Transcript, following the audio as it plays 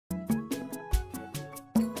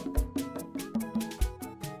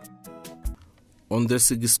On the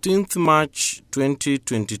 16th March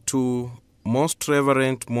 2022, Most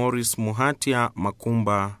Reverend Maurice Muhatia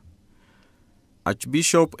Makumba,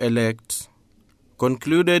 Archbishop-elect,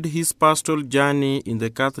 concluded his pastoral journey in the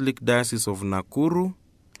Catholic Diocese of Nakuru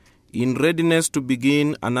in readiness to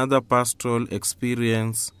begin another pastoral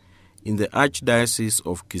experience in the Archdiocese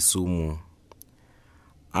of Kisumu.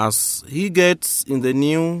 As he gets in the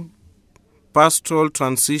new pastoral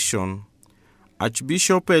transition,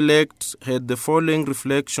 Archbishop-elect had the following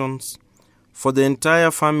reflections for the entire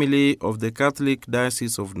family of the Catholic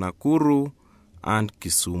Diocese of Nakuru and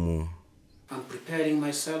Kisumu. I'm preparing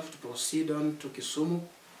myself to proceed on to Kisumu.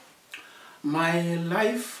 My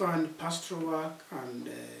life and pastoral work and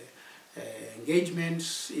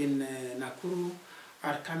engagements in Nakuru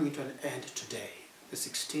are coming to an end today, the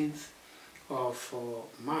 16th of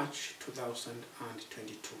March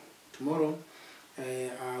 2022. Tomorrow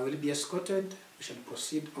I will be escorted. We shall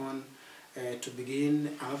proceed on to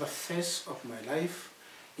begin another phase of my life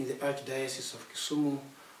in the Archdiocese of Kisumu,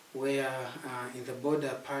 where in the border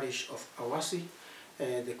parish of Awasi,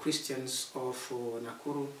 the Christians of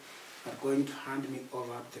Nakuru are going to hand me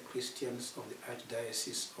over the Christians of the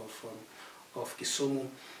Archdiocese of Kisumu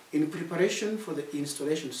in preparation for the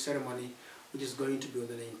installation ceremony, which is going to be on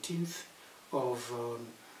the 19th of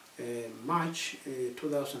March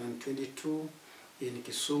 2022 in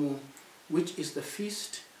Kisumu, which is the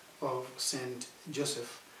feast of Saint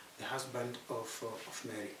Joseph, the husband of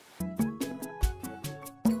Mary.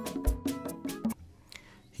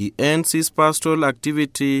 He ends his pastoral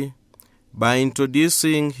activity by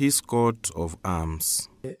introducing his coat of arms.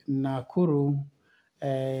 Nakuru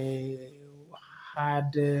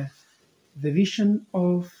had the vision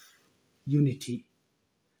of unity.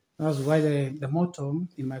 That's why the motto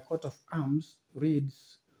in my coat of arms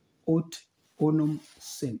reads, Ut Unum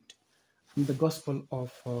Sint, from the Gospel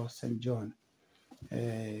of St. John,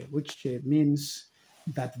 which means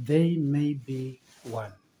that they may be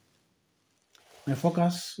one. My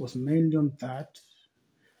focus was mainly on that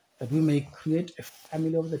we may create a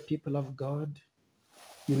family of the people of God,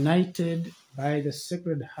 united by the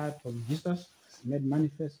Sacred Heart of Jesus, made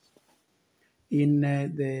manifest in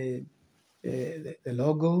the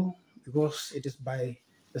logo, because it is by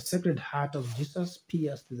the Sacred Heart of Jesus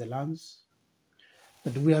pierced with the lance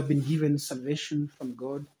that we have been given salvation from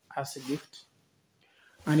God as a gift.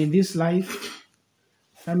 And in this life,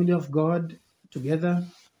 family of God, together,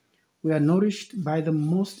 we are nourished by the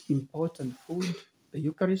most important food, the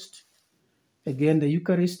Eucharist. Again, the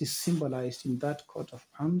Eucharist is symbolized in that coat of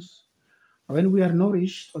arms. When we are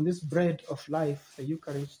nourished on this bread of life, the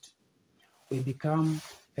Eucharist, we become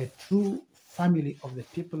a true family of the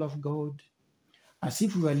people of God, as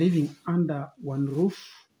if we were living under one roof,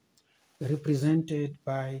 represented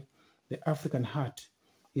by the African heart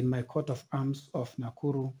in my coat of arms of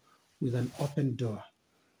Nakuru with an open door.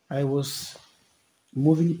 I was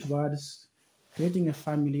moving towards creating a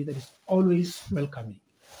family that is always welcoming.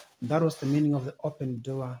 That was the meaning of the open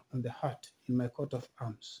door on the heart in my coat of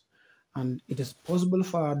arms. And it is possible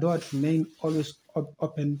for our door to remain always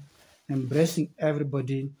open, embracing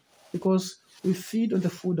everybody, because we feed on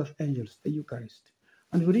the food of angels, the Eucharist.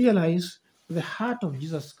 And we realize the heart of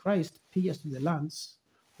Jesus Christ, pierced with the lance,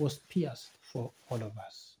 was pierced for all of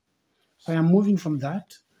us. So I am moving from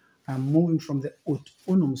that. I am moving from the Ut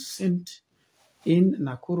Unum Sint in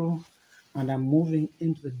Nakuru, and I'm moving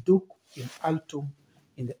into the Duke in Alto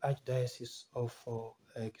in the Archdiocese of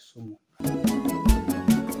Kisumu.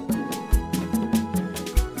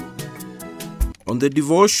 On the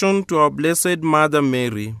devotion to our Blessed Mother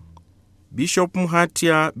Mary, Bishop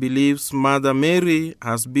Muhatia believes Mother Mary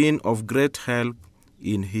has been of great help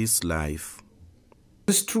in his life.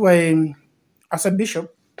 It's true. As a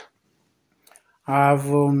bishop, I've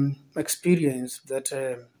experienced that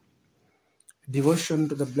devotion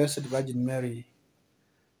to the Blessed Virgin Mary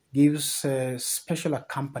gives a special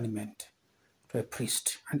accompaniment to a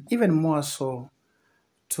priest, and even more so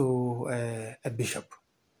to a bishop.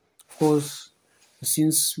 Of course,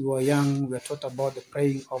 since we were young, we were taught about the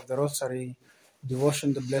praying of the Rosary,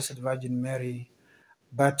 devotion to the Blessed Virgin Mary.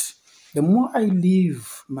 But the more I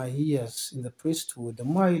live my years in the priesthood, the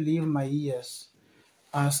more I live my years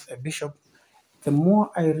as a bishop, the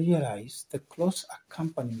more I realize the close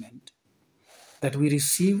accompaniment that we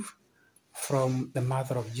receive from the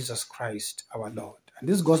Mother of Jesus Christ, our Lord. And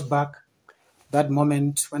this goes back that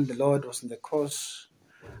moment when the Lord was on the cross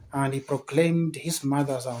and he proclaimed his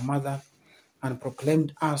mother as our mother and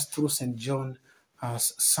proclaimed us through St. John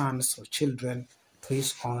as sons or children to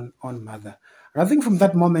his own mother. And I think from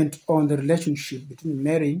that moment on, the relationship between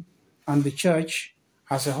Mary and the church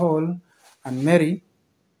as a whole, and Mary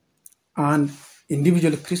and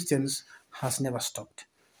individual Christians has never stopped.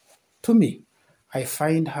 To me, I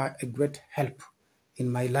find her a great help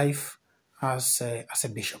in my life as a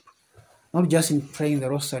bishop. Not just in praying the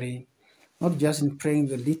rosary, not just in praying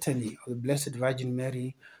the litany of the Blessed Virgin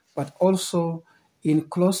Mary, but also in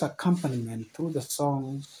close accompaniment through the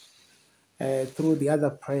songs, through the other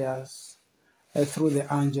prayers, through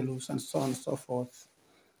the Angelus, and so on and so forth.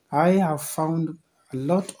 I have found a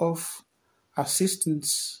lot of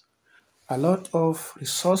assistance, a lot of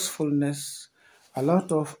resourcefulness, a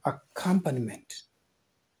lot of accompaniment,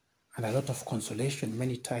 and a lot of consolation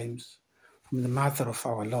many times from the Mother of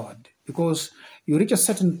our Lord. Because you reach a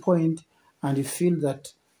certain point and you feel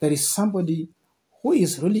that there is somebody who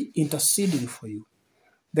is really interceding for you.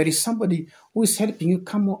 There is somebody who is helping you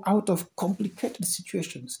come out of complicated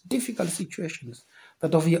situations, difficult situations,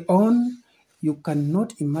 that of your own you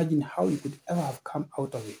cannot imagine how you could ever have come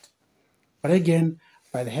out of it. But again,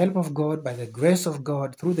 by the help of God, by the grace of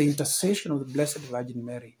God, through the intercession of the Blessed Virgin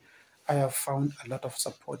Mary, I have found a lot of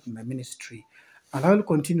support in my ministry, and I will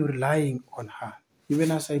continue relying on her,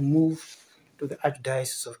 even as I move to the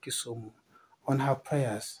Archdiocese of Kisumu, on her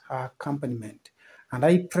prayers, her accompaniment. And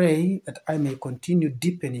I pray that I may continue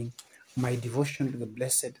deepening my devotion to the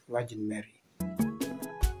Blessed Virgin Mary.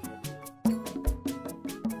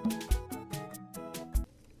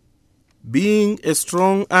 Being a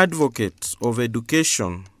strong advocate of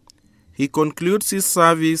education, he concludes his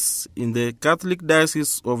service in the Catholic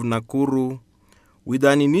Diocese of Nakuru with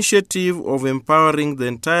an initiative of empowering the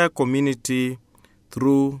entire community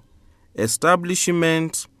through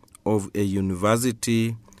establishment of a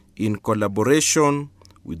university in collaboration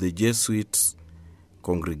with the Jesuit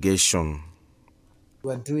congregation.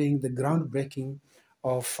 We are doing the groundbreaking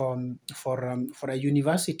of for a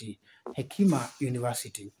university, Hekima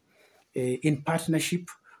University, in partnership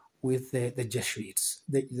with the Jesuits,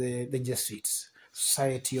 the Jesuits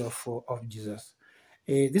Society of Jesus.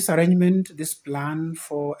 This arrangement, this plan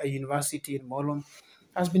for a university in Molo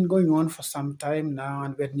has been going on for some time now,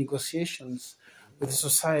 and we had negotiations with the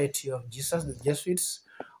Society of Jesus, the Jesuits,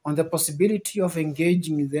 on the possibility of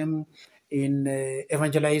engaging them in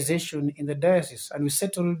evangelization in the diocese. And we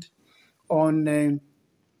settled on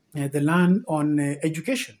the land on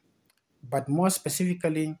education, but more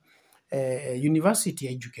specifically, university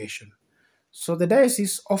education. So the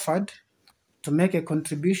diocese offered to make a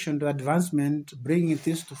contribution to advancement, bringing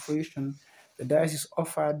this to fruition. The diocese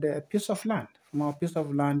offered a piece of land. From our piece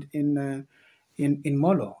of land in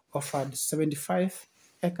Molo, offered 75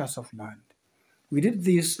 acres of land. We did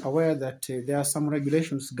this aware that there are some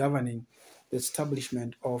regulations governing the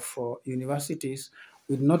establishment of universities.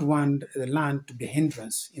 We did not want the land to be a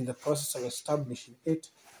hindrance in the process of establishing it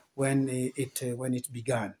when it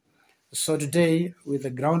began. So today, with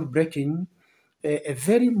the groundbreaking, a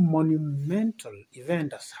very monumental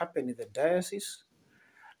event has happened in the diocese,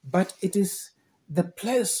 but it is the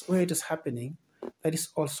place where it is happening that is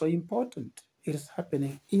also important. It is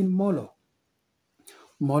happening in Molo.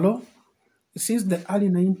 Molo, since the early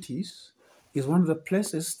 90s, is one of the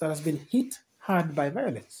places that has been hit hard by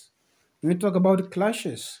violence. When we talk about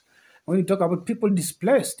clashes, when we talk about people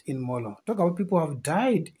displaced in Molo, talk about people who have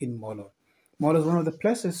died in Molo. Molo is one of the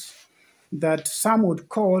places that some would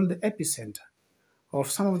call the epicenter of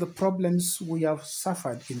some of the problems we have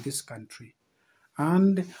suffered in this country.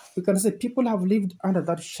 And we can say people have lived under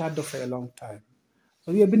that shadow for a long time.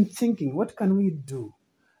 So we have been thinking, what can we do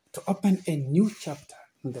to open a new chapter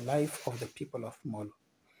in the life of the people of Molo?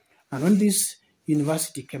 And when this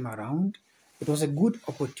university came around, it was a good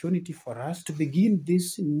opportunity for us to begin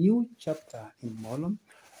this new chapter in Molo,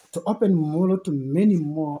 to open Molo to many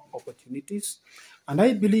more opportunities. And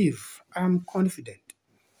I believe, I am confident,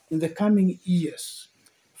 in the coming years,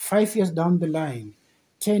 5 years down the line,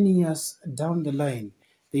 10 years down the line,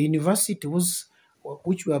 the university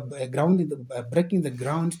which we are breaking the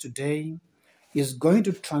ground today is going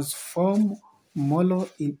to transform Molo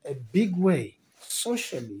in a big way,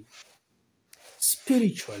 socially,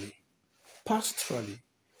 spiritually, pastorally,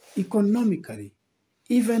 economically,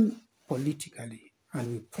 even politically.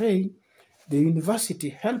 And we pray the university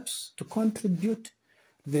helps to contribute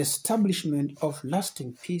to the establishment of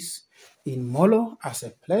lasting peace in Molo as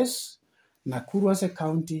a place, Nakuru as a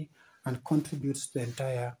county, and contributes to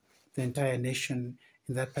the entire nation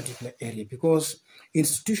in that particular area. Because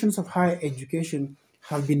institutions of higher education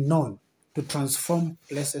have been known to transform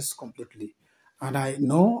places completely. And I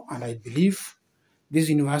know and I believe this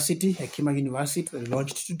university, Hekima University, that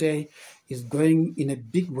launched today, is going in a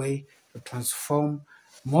big way to transform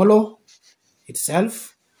Molo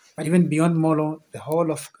itself, But even beyond Molo, the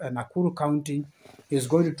whole of Nakuru County is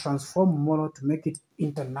going to transform Molo to make it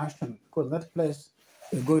international, because that place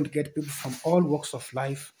is going to get people from all walks of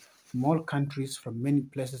life, from all countries, from many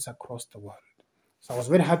places across the world. So I was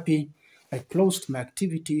very happy. I closed my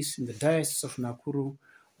activities in the Diocese of Nakuru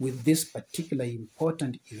with this particular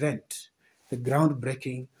important event, the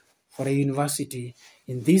groundbreaking for a university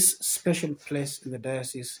in this special place in the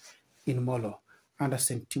diocese in Molo under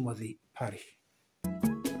St. Timothy Parish.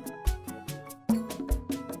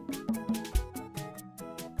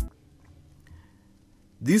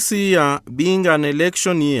 This year, being an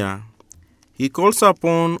election year, he calls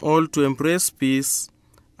upon all to embrace peace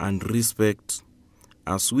and respect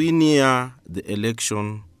as we near the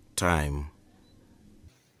election time.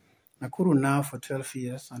 Nakuru now for 12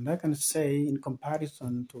 years, and I can say in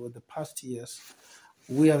comparison to the past years,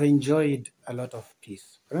 we have enjoyed a lot of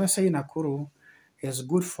peace. When I say Nakuru, it's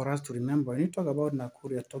good for us to remember, when you talk about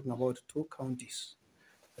Nakuru, you're talking about two counties,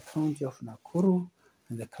 the county of Nakuru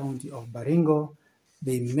and the county of Baringo.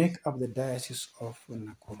 They make up the diocese of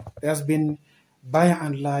Nakuru. There's been, by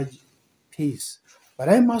and large, peace. But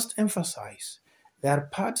I must emphasize, there are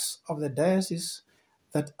parts of the diocese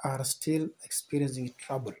that are still experiencing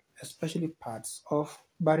trouble, especially parts of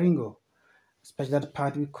Baringo, especially that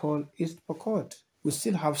part we call East Pokot. We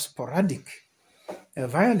still have sporadic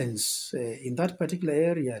violence in that particular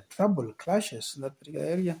area, trouble, clashes in that particular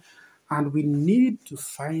area, and we need to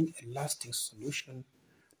find a lasting solution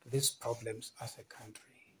to these problems as a country.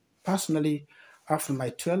 Personally, after my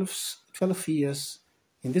 12 years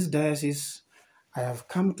in this diocese, I have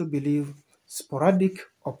come to believe sporadic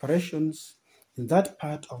operations in that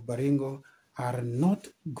part of Baringo are not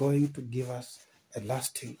going to give us a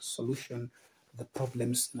lasting solution to the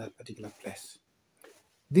problems in that particular place.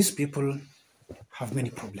 These people have many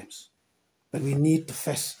problems that we need to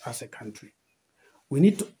face as a country. We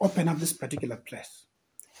need to open up this particular place.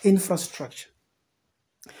 Infrastructure.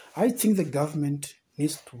 I think the government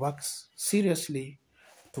needs to work seriously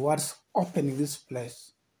towards opening this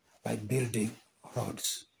place by building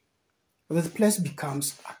roads, so that the place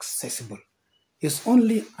becomes accessible. It's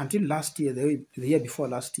only until last year, the year before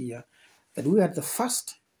last year, that we had the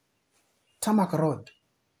first tarmac road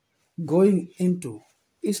going into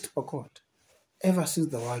East Pokot ever since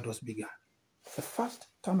the world was begun. The first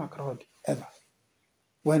tarmac road ever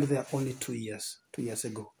went there only 2 years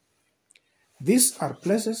ago. These are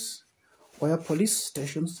places where police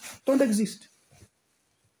stations don't exist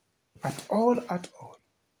at all.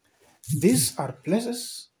 These are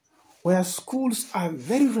places where schools are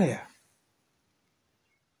very rare,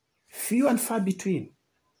 few and far between,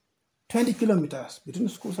 20 kilometers between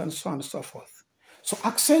schools and so on and so forth. So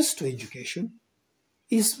access to education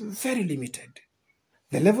is very limited.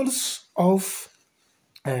 The levels of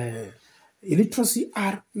illiteracy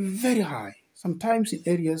are very high, sometimes in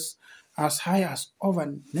areas as high as over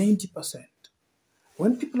 90%.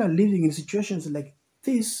 When people are living in situations like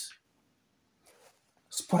this,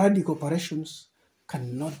 sporadic operations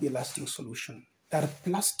cannot be a lasting solution. There are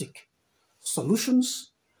plastic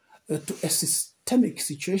solutions to a systemic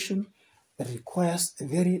situation that requires a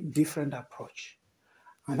very different approach.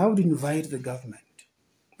 And I would invite the government,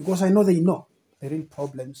 because I know they know the real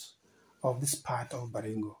problems of this part of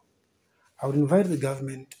Baringo. I would invite the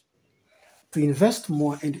government to invest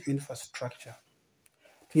more into infrastructure,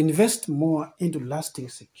 to invest more into lasting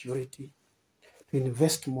security, to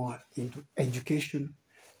invest more into education,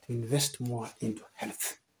 to invest more into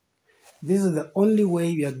health. This is the only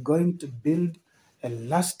way we are going to build a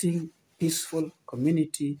lasting, peaceful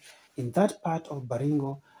community in that part of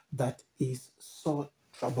Baringo that is so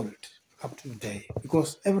troubled up to today.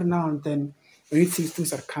 Because every now and then, when you think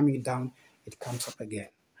things are coming down, it comes up again.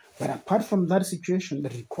 But apart from that situation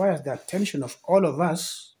that requires the attention of all of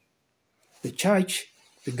us, the church,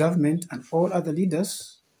 the government, and all other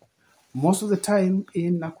leaders, most of the time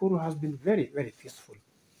in Nakuru has been very, very peaceful.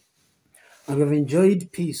 And we have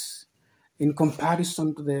enjoyed peace in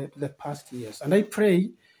comparison to the past years. And I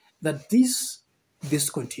pray that this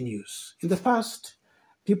continues. In the past,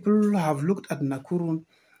 people have looked at Nakuru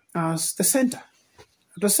as the center.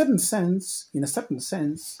 In a certain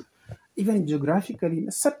sense, even geographically, in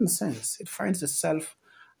a certain sense, it finds itself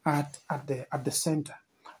at the center.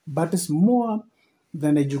 But it's more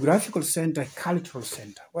than a geographical center, a cultural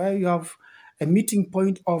center, where you have a meeting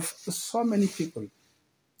point of so many people.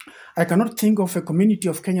 I cannot think of a community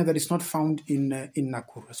of Kenya that is not found in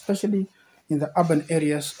Nakuru, especially in the urban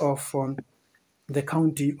areas of the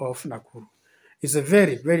county of Nakuru. It's a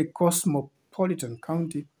very, very cosmopolitan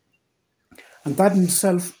county, and that in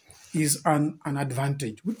itself is an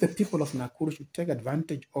advantage, which the people of Nakuru should take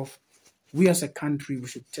advantage of we as a country, we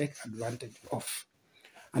should take advantage of.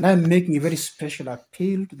 And I'm making a very special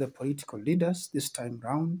appeal to the political leaders this time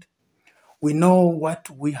round. We know what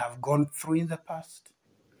we have gone through in the past.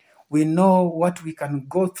 We know what we can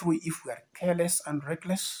go through if we are careless and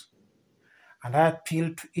reckless. And I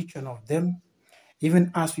appeal to each one of them,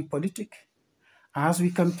 even as we politic, as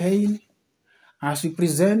we campaign, as we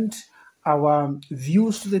present our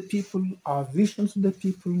views to the people, our visions to the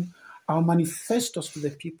people, our manifestos to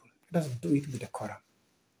the people. Let us do it with decorum.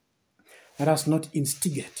 Let us not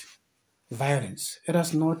instigate violence. Let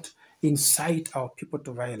us not incite our people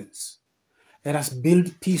to violence. Let us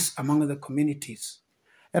build peace among the communities.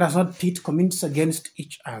 Let us not pit communities against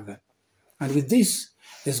each other. And with this,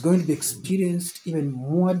 there's going to be experienced even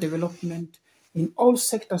more development in all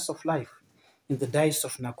sectors of life in the diocese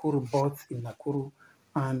of Nakuru, both in Nakuru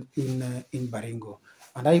and in Baringo.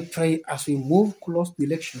 And I pray as we move close to the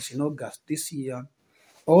elections in August this year,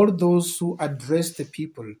 all those who address the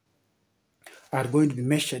people are going to be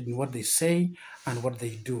measured in what they say and what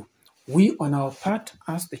they do. We, on our part,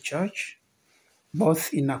 as the church,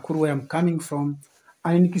 both in Nakuru, where I'm coming from,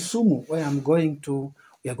 and in Kisumu, where I'm going to,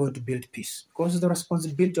 we are going to build peace. Because it's the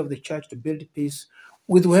responsibility of the church to build peace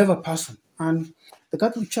with whoever person. And the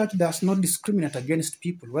Catholic Church does not discriminate against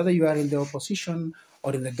people, whether you are in the opposition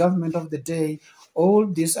or in the government of the day. All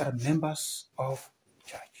these are members of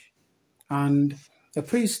the church. And a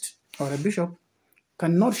priest or a bishop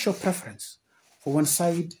cannot show preference for one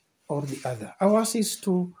side or the other. Ours is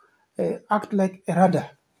to act like a radar,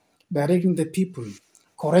 directing the people,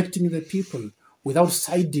 correcting the people without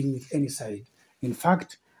siding with any side. In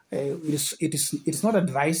fact, it is not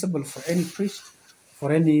advisable for any priest,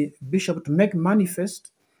 for any bishop to make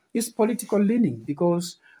manifest his political leaning,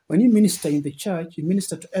 because when you minister in the church, you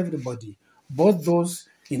minister to everybody, both those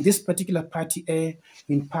in this particular party A,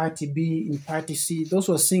 in party B, in party C, those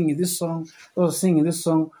who are singing this song, those who are singing this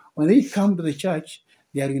song. When they come to the church,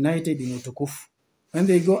 they are united in utukufu. When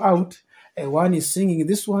they go out, one is singing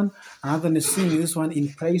this one, another is singing this one in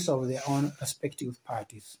praise of their own respective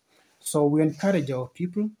parties. So we encourage our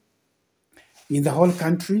people in the whole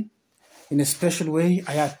country. In a special way,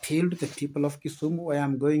 I appeal to the people of Kisumu, where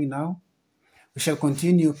I'm going now. We shall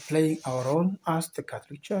continue playing our role as the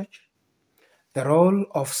Catholic Church, the role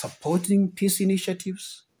of supporting peace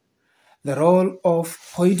initiatives, the role of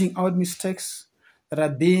pointing out mistakes that are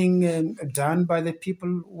being done by the people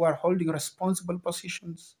who are holding responsible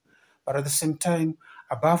positions. But at the same time,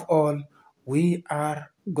 above all, we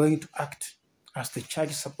are going to act as the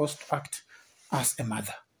church is supposed to act, as a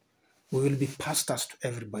mother. We will be pastors to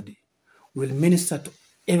everybody. We will minister to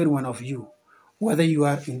every one of you. Whether you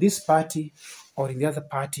are in this party or in the other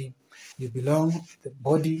party, you belong to the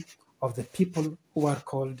body of the people who are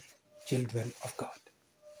called children of God.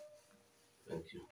 Thank you.